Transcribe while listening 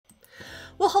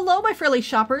Well, hello, my frilly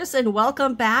shoppers, and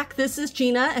welcome back. This is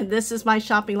Gina, and this is my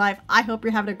shopping life. I hope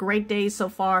you're having a great day so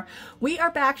far. We are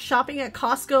back shopping at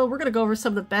Costco. We're going to go over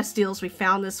some of the best deals we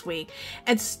found this week.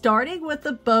 And starting with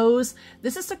the Bose,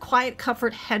 this is the Quiet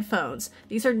Comfort headphones.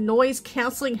 These are noise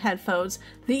canceling headphones.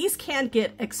 These can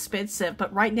get expensive,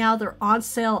 but right now they're on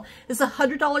sale. It's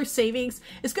 $100 savings.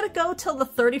 It's going to go till the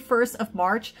 31st of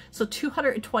March, so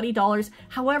 $220.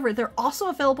 However, they're also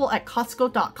available at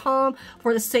Costco.com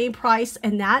for the same price,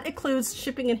 and that includes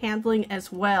shipping and handling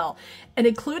as well. And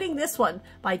including this one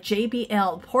by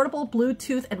JBL, portable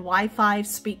Bluetooth and Wi-Fi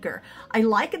speaker. I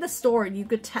like in the store, you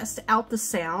could test out the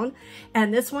sound.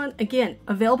 And this one, again,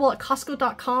 available at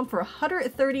Costco.com for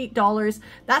 $130.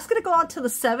 That's going to go on to the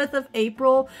 7th of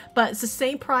April, but it's the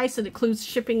same price. It includes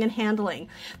shipping and handling.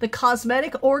 The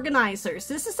cosmetic organizers.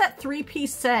 This is that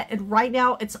 3-piece set, and right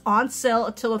now it's on sale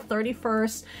until the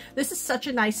 31st. This is such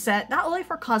a nice set, not only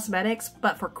for cosmetics,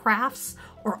 but for crafts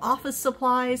or office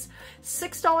supplies.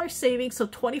 $6 savings, so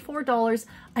 $24.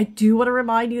 I do want to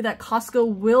remind you that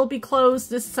Costco will be closed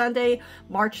this Sunday,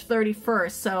 March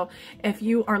 31st. So if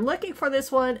you are looking for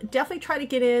this one, definitely try to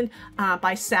get in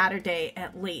by Saturday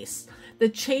at least. The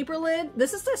Chamberlain,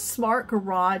 this is the smart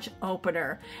garage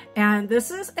opener, and this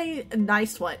is a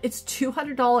nice one. It's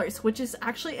 $200, which is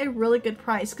actually a really good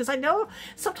price, because I know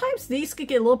sometimes these could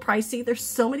get a little pricey. There's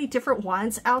so many different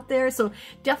ones out there, so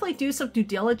definitely do some due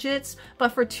diligence. But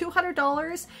for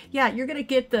 $200, yeah, you're gonna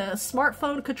get the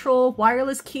smartphone control,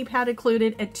 wireless keypad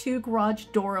included, and 2 garage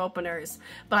door openers.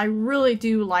 But I really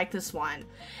do like this one.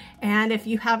 And if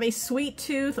you have a sweet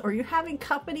tooth or you're having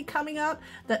company coming up,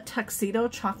 that Tuxedo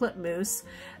chocolate mousse,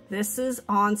 this is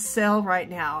on sale right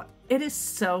now. It is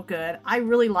so good. I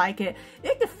really like it.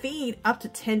 It can feed up to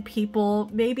 10 people,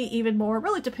 maybe even more. It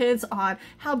really depends on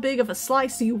how big of a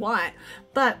slice you want.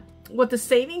 But with the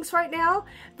savings right now,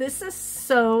 this is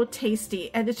so tasty,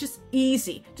 and it's just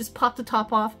easy. Just pop the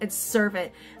top off and serve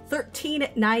it.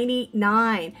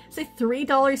 $13.99. It's a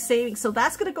 $3 savings, so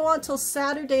that's going to go on until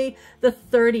Saturday the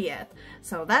 30th.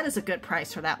 So that is a good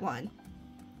price for that one.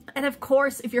 And of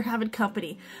course, if you're having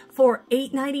company, for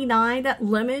 $8.99, that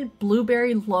lemon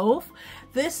blueberry loaf.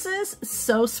 This is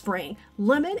so spring.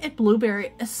 Lemon and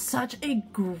blueberry is such a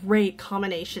great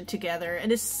combination together.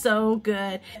 It is so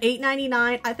good.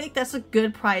 $8.99, I think that's a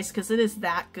good price because it is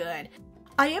that good.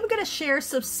 I am going to share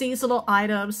some seasonal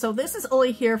items, so this is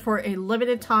only here for a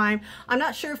limited time. I'm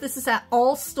not sure if this is at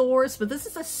all stores, but this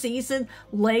is a seasoned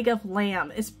leg of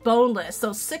lamb. It's boneless,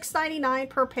 so $6.99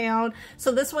 per pound.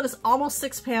 So this one is almost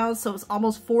 6 pounds, so it's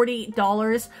almost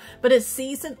 $40, but it's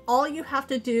seasoned. All you have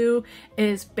to do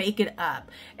is bake it up.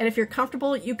 And if you're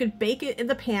comfortable, you can bake it in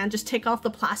the pan, just take off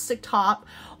the plastic top,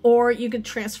 or you can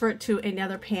transfer it to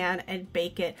another pan and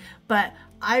bake it. But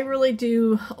I really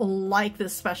do like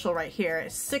this special right here.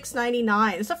 It's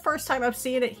 $6.99. It's the first time I've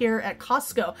seen it here at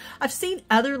Costco. I've seen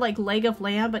other like leg of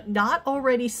lamb, but not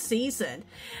already seasoned.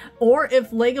 Or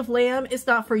if leg of lamb is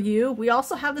not for you, we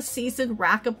also have the seasoned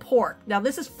rack of pork. Now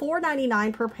this is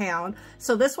 $4.99 per pound.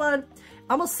 So this one,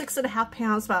 almost 6.5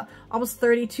 pounds, about almost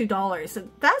 $32. And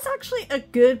that's actually a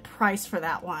good price for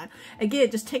that one.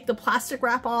 Again, just take the plastic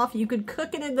wrap off. You could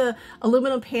cook it in the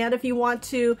aluminum pan if you want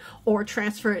to, or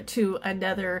transfer it to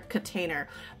another container.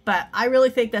 But I really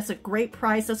think that's a great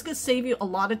price. That's going to save you a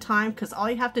lot of time, because all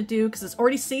you have to do, because it's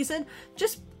already seasoned,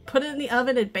 just put it in the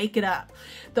oven and bake it up.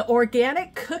 The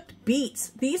organic cooked beets.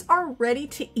 These are ready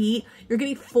to eat. You're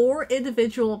getting 4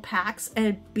 individual packs,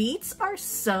 and beets are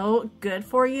so good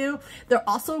for you. They're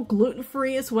also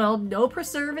gluten-free as well, no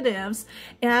preservatives,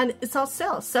 and it's on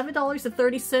sale,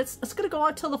 $7.30. It's going to go on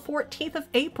until the 14th of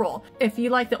April. If you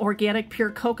like the organic pure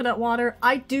coconut water,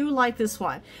 I do like this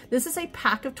one. This is a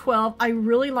pack of 12. I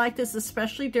really like this,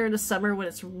 especially during the summer when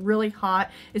it's really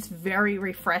hot. It's very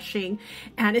refreshing,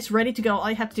 and it's ready to go. All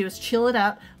you have to do is chill it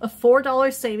up. A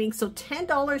 $4 savings, so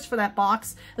 $10 for that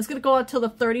box. It's going to go until the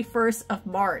 31st of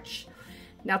March.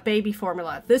 Now, baby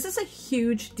formula. This is a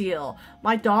huge deal.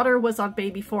 My daughter was on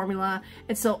baby formula,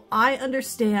 and so I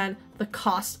understand the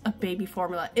cost of baby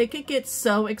formula. It could get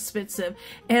so expensive.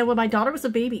 And when my daughter was a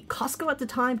baby, Costco at the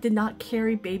time did not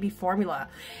carry baby formula.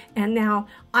 And now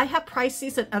I have priced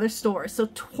these at other stores. So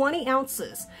 20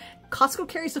 ounces. Costco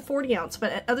carries a 40 ounce,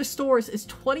 but at other stores is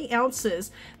 20 ounces.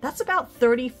 That's about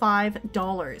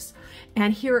 $35.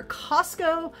 And here at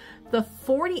Costco, the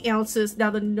 40 ounces,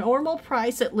 now the normal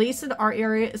price, at least in our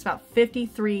area, is about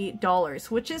 $53,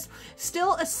 which is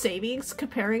still a savings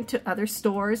comparing to other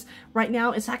stores. Right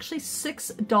now, it's actually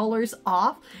 $6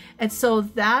 off. And so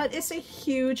that is a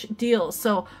huge deal.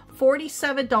 So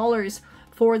 $47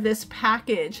 for this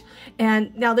package.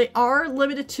 And now they are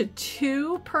limited to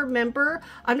 2 per member.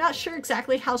 I'm not sure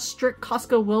exactly how strict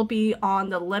Costco will be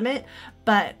on the limit,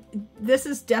 but this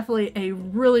is definitely a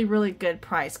really, really good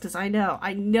price because I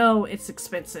know it's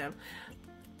expensive.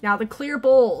 Now the clear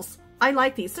bowls, I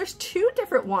like these. There's 2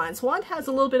 different ones. One has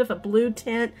a little bit of a blue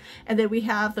tint, and then we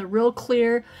have the real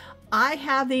clear. I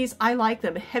have these. I like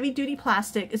them. Heavy duty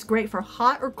plastic is great for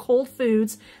hot or cold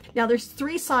foods. Now there's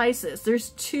 3 sizes. There's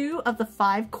 2 of the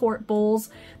 5-quart bowls.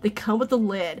 They come with a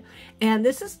lid, and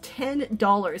this is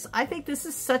 $10. I think this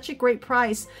is such a great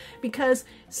price because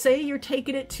say you're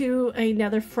taking it to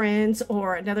another friend's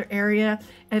or another area,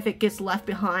 and if it gets left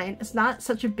behind, it's not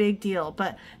such a big deal,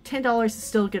 but $10 is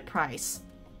still a good price.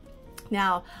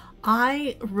 Now,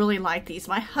 I really like these.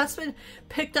 My husband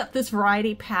picked up this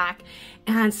variety pack,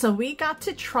 and so we got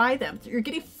to try them. You're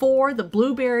getting 4, the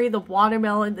blueberry, the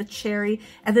watermelon, the cherry,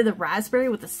 and then the raspberry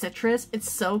with the citrus.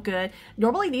 It's so good.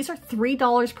 Normally these are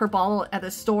 $3 per bottle at the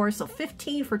store, so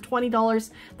 $15 for $20.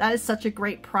 That is such a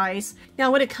great price.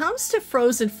 Now when it comes to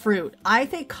frozen fruit, I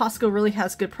think Costco really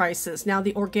has good prices. Now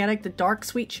the organic, the dark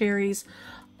sweet cherries,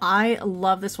 I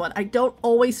love this one. I don't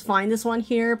always find this one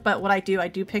here, but what I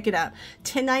do pick it up.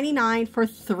 $10.99 for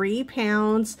 3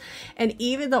 pounds, and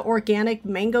even the organic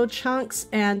mango chunks,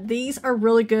 and these are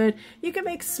really good. You can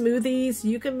make smoothies,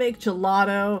 you can make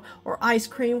gelato or ice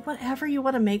cream, whatever you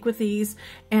want to make with these,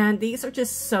 and these are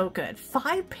just so good.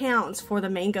 5 pounds for the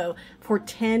mango for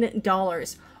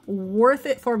 $10. Worth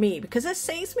it for me because it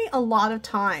saves me a lot of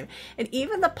time. And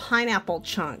even the pineapple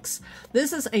chunks,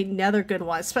 this is another good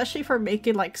one, especially for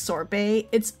making like sorbet.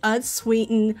 It's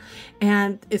unsweetened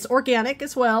and it's organic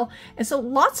as well, and so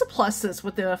lots of pluses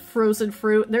with the frozen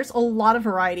fruit. There's a lot of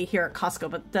variety here at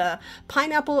Costco, but the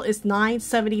pineapple is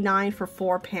 $9.79 for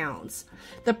 4 pounds.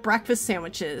 The breakfast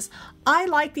sandwiches, I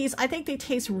like these. I think they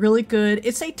taste really good.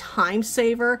 It's a time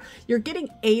saver. You're getting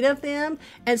 8 of them,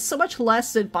 and so much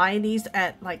less than buying these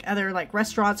at like other like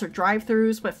restaurants or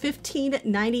drive-thrus, but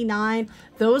 $15.99,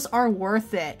 those are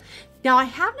worth it. Now I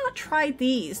have not tried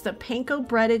these, the panko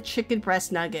breaded chicken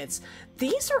breast nuggets.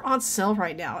 These are on sale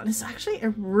right now, and it's actually a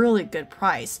really good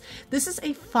price. This is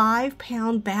a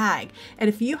 5-pound bag, and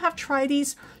if you have tried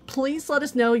these, please let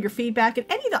us know your feedback and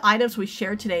any of the items we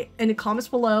shared today in the comments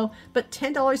below. But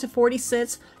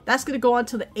 $10.40, that's going to go on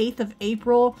to the 8th of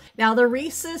April. Now the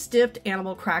Reese's dipped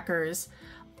animal crackers,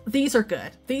 these are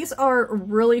good. These are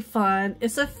really fun.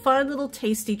 It's a fun little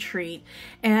tasty treat,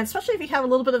 and especially if you have a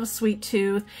little bit of a sweet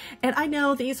tooth. And I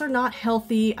know these are not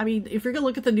healthy. I mean, if you're gonna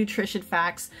look at the nutrition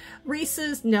facts,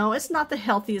 Reese's, no, it's not the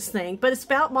healthiest thing, but it's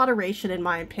about moderation in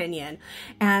my opinion.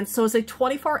 And so it's a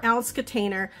 24-ounce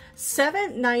container,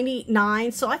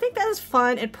 $7.99. So I think that is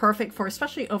fun and perfect for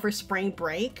especially over spring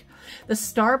break. The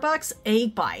Starbucks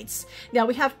egg bites. Now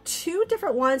we have 2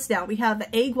 different ones now. We have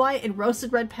the egg white and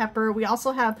roasted red pepper. We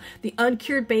also have the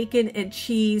uncured bacon and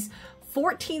cheese.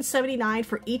 $14.79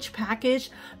 for each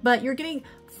package, but you're getting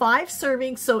 5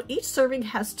 servings, so each serving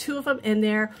has 2 of them in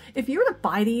there. If you were to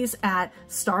buy these at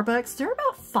Starbucks, they're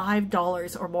about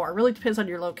 $5 or more. It really depends on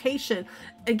your location.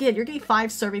 Again, you're getting 5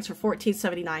 servings for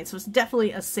 $14.79, so it's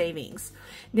definitely a savings.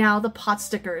 Now, the pot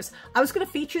stickers. I was going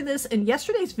to feature this in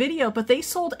yesterday's video, but they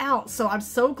sold out, so I'm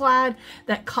so glad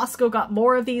that Costco got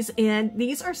more of these in.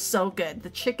 These are so good. The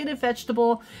chicken and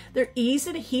vegetable, they're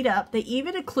easy to heat up. They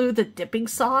even include the dipping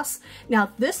sauce.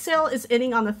 Now, this sale is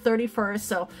ending on the 31st,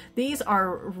 so these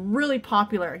are really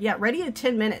popular. Yeah, ready in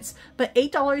 10 minutes, but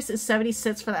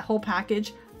 $8.70 for that whole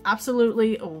package.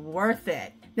 Absolutely worth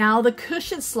it. Now the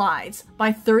cushion slides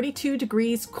by 32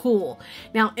 Degrees Cool.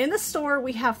 Now in the store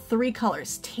we have 3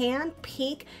 colors, tan,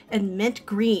 pink, and mint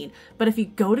green. But if you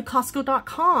go to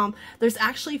Costco.com, there's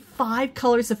actually 5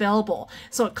 colors available.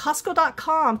 So at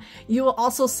Costco.com, you will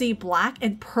also see black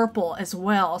and purple as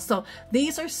well. So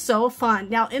these are so fun.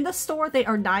 Now in the store, they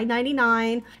are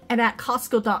 $9.99, and at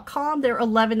Costco.com, they're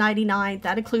 $11.99.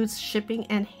 That includes shipping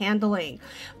and handling.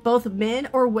 Both men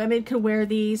or women can wear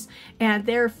these, and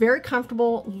they're very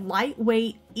comfortable,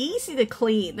 lightweight, easy to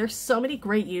clean. There's so many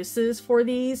great uses for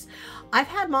these. I've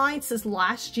had mine since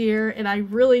last year, and I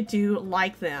really do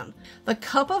like them. The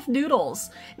cup of noodles.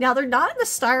 Now they're not in the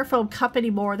styrofoam cup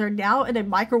anymore. They're now in a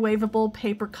microwavable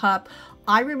paper cup.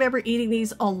 I remember eating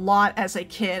these a lot as a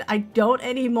kid. I don't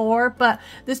anymore, but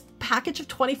this package of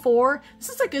 24, this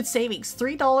is a good savings.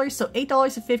 $3, so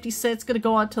 $8.50, gonna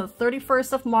go on till the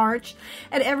 31st of March.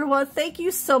 And everyone, thank you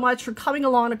so much for coming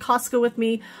along to Costco with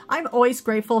me. I'm always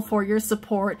grateful for your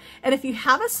support. And if you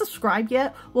haven't subscribed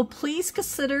yet, well, please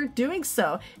consider doing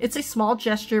so. It's a small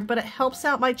gesture, but it helps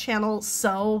out my channel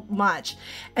so much.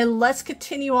 And let's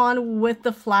continue on with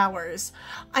the flowers.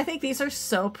 I think these are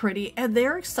so pretty, and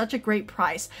they're such a great price.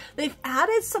 price. They've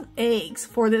added some eggs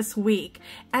for this week.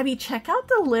 I mean, check out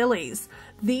the lilies.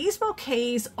 These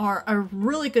bouquets are a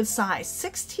really good size,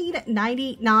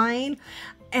 $16.99.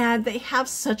 And they have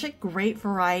such a great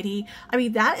variety. I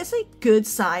mean, that is a good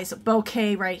size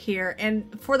bouquet right here.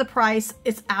 And for the price,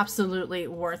 it's absolutely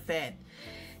worth it.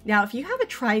 Now, if you haven't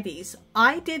tried these,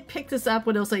 I did pick this up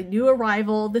when it was a new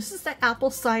arrival. This is the apple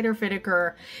cider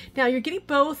vinegar. Now, you're getting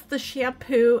both the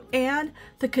shampoo and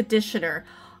the conditioner.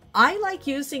 I like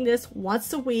using this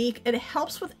once a week, and it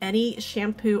helps with any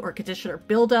shampoo or conditioner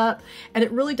buildup, and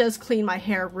it really does clean my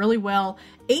hair really well.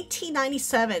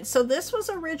 $18.97. So this was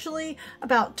originally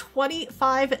about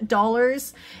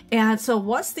 $25, and so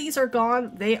once these are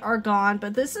gone, they are gone,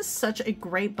 but this is such a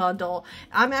great bundle.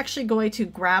 I'm actually going to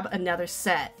grab another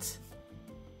set.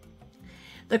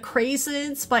 The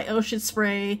Craisins by Ocean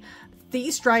Spray.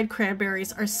 These dried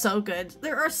cranberries are so good.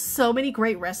 There are so many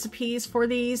great recipes for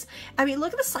these. I mean,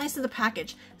 look at the size of the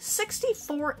package.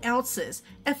 64 ounces.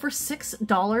 And for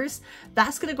 $6,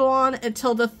 that's going to go on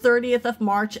until the 30th of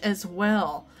March as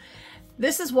well.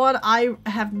 This is one I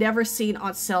have never seen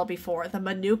on sale before, the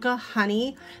Manuka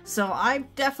Honey. So I'm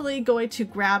definitely going to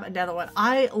grab another one.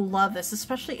 I love this,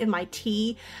 especially in my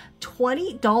tea.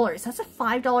 $20. That's a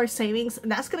 $5 savings, and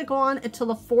that's going to go on until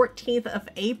the 14th of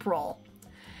April.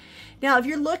 Now, if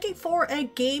you're looking for a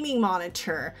gaming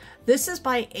monitor, this is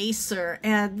by Acer,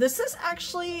 and this is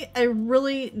actually a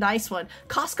really nice one.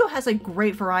 Costco has a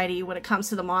great variety when it comes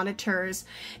to the monitors.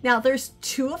 Now, there's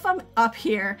two of them up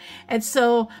here, and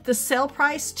so the sale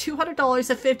price, $200,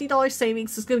 a $50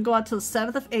 savings, is going to go out to the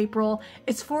 7th of April.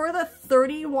 It's for the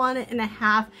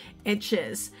 31.5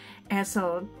 inches. And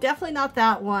so definitely not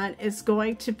that one. It's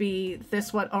going to be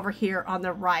this one over here on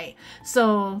the right.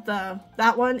 So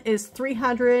that one is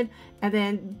 $300, and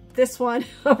then this one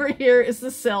over here is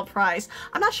the sale price.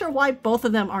 I'm not sure why both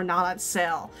of them are not on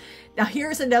sale. Now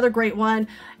here's another great one.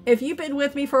 If you've been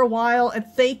with me for a while, and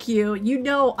thank you, you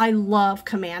know I love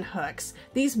command hooks.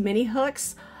 These mini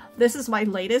hooks, this is my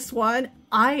latest one.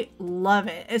 I love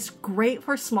it. It's great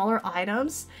for smaller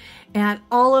items, and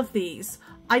all of these,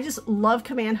 I just love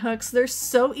command hooks. They're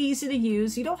so easy to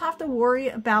use. You don't have to worry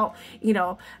about, you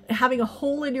know, having a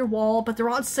hole in your wall, but they're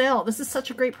on sale. This is such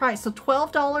a great price. So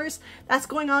 $12, that's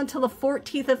going on till the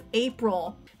 14th of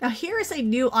April. Now here is a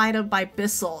new item by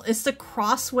Bissell. It's the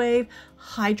Crosswave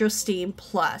Hydro Steam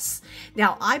Plus.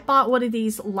 Now I bought one of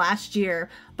these last year,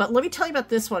 but let me tell you about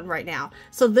this one right now.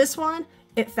 So this one,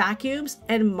 it vacuums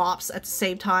and mops at the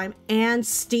same time and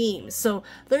steams. So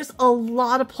there's a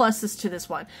lot of pluses to this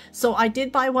one. So I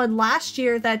did buy one last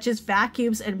year that just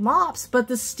vacuums and mops, but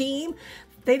the steam,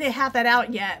 they didn't have that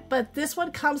out yet. But this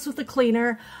one comes with a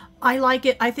cleaner. I like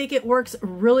it. I think it works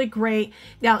really great.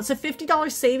 Now it's a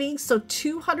 $50 savings, so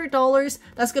 $200.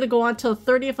 That's going to go on till the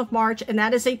 30th of March, and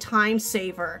that is a time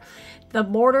saver. The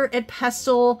mortar and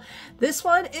pestle, this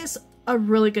one is a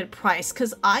really good price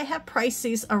because I have priced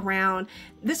these around.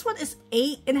 This one is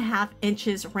 8.5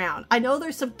 inches round. I know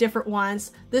there's some different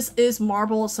ones. This is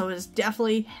marble, so it is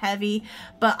definitely heavy,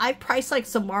 but I priced like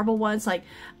some marble ones like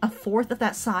a fourth of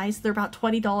that size. They're about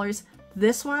 $20.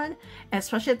 This one,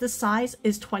 especially at this size,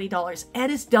 is $20,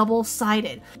 and it's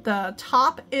double-sided. The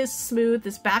top is smooth,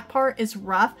 this back part is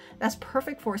rough. That's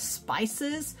perfect for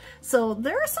spices. So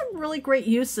there are some really great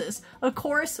uses. Of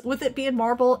course, with it being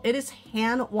marble, it is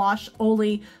hand wash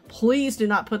only. Please do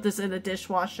not put this in the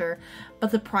dishwasher.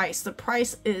 But the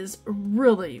price is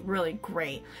really, really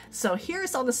great. So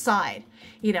here's on the side,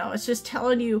 you know, it's just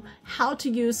telling you how to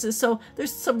use this. So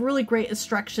there's some really great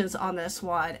instructions on this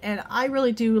one, and I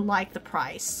really do like the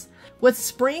price. With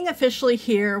spring officially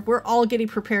here, we're all getting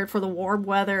prepared for the warm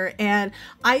weather, and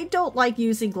I don't like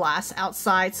using glass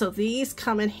outside, so these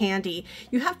come in handy.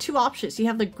 You have two options. You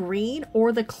have the green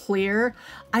or the clear.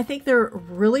 I think they're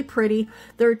really pretty.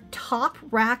 They're top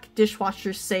rack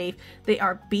dishwasher safe. They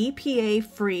are BPA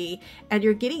free, and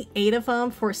you're getting 8 of them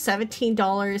for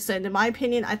 $17. And in my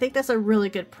opinion, I think that's a really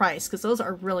good price because those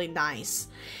are really nice.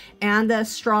 And the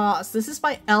straws, this is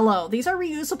by Ello. These are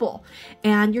reusable,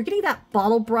 and you're getting that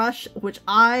bottle brush, which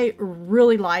I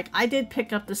really like. I did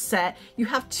pick up the set. You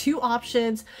have two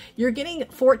options. You're getting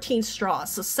 14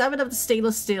 straws, so 7 of the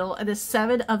stainless steel and then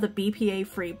 7 of the BPA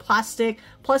free plastic,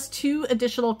 plus 2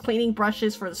 additional cleaning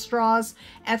brushes for the straws.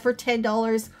 And for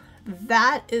 $10,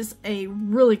 that is a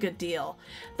really good deal.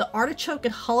 The artichoke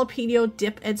and jalapeno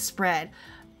dip and spread.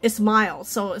 It's mild,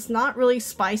 so it's not really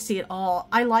spicy at all.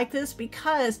 I like this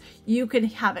because you can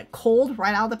have it cold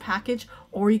right out of the package,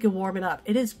 or you can warm it up.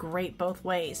 It is great both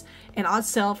ways. And on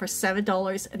sale for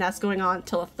 $7, and that's going on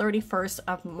till the 31st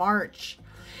of March.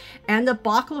 And the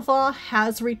baklava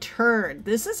has returned.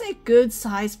 This is a good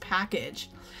size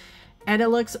package. and it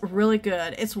looks really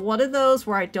good. It's one of those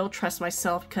where I don't trust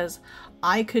myself because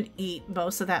I could eat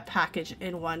most of that package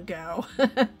in one go.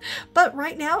 But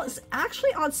right now it's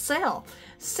actually on sale.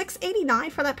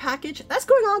 $6.89 for that package. That's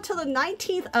going on till the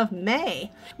 19th of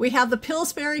May. We have the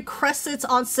Pillsbury Crescents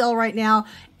on sale right now.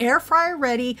 Air fryer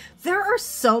ready. There are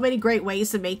so many great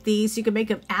ways to make these. You can make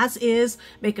them as is,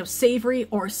 make them savory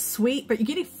or sweet, but you're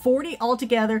getting 40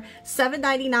 altogether,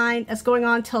 $7.99. That's going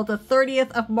on till the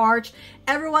 30th of March.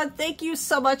 Everyone, thank you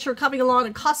so much for coming along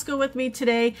to Costco with me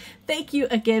today. Thank you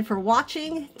again for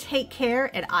watching. Take care,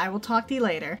 and I will talk to you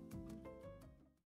later.